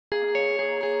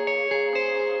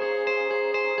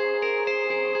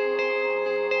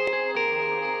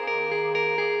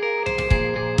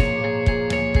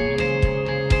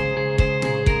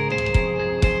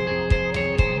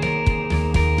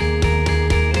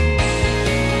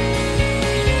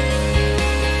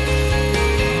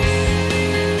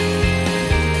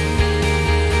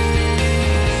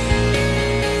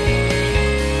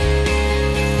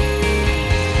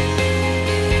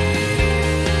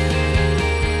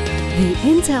The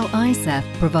Intel ISEF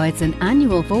provides an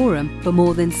annual forum for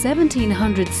more than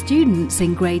 1,700 students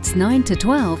in grades 9 to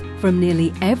 12 from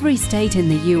nearly every state in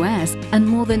the US and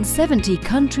more than 70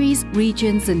 countries,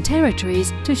 regions and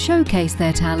territories to showcase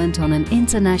their talent on an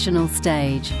international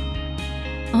stage.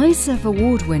 ISEF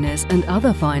award winners and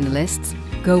other finalists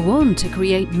go on to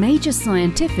create major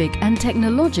scientific and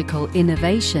technological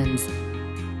innovations.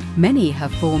 Many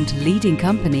have formed leading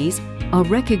companies, are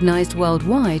recognized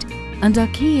worldwide, and are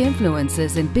key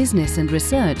influencers in business and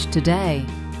research today.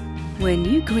 When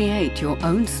you create your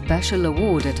own special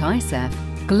award at ISEF,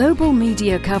 global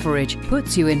media coverage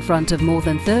puts you in front of more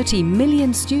than 30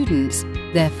 million students,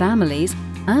 their families,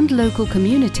 and local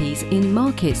communities in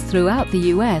markets throughout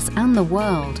the US and the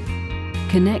world,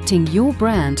 connecting your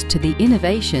brand to the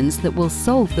innovations that will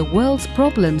solve the world's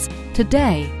problems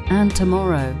today and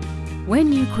tomorrow.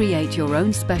 When you create your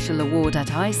own special award at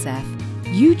ISEF,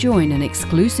 you join an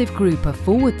exclusive group of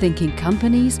forward-thinking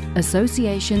companies,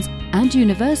 associations and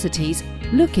universities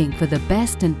looking for the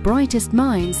best and brightest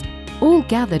minds, all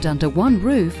gathered under one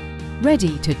roof,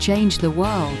 ready to change the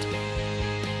world.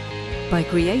 By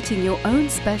creating your own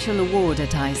special award at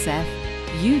ISEF,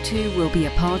 you too will be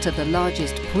a part of the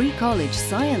largest pre-college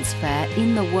science fair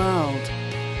in the world.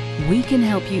 We can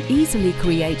help you easily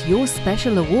create your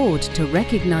special award to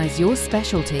recognize your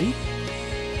specialty,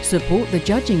 support the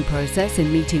judging process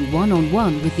in meeting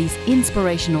one-on-one with these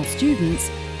inspirational students,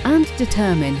 and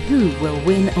determine who will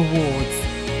win awards.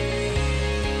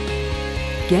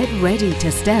 Get ready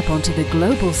to step onto the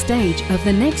global stage of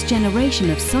the next generation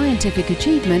of scientific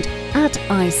achievement at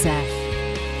ISEF.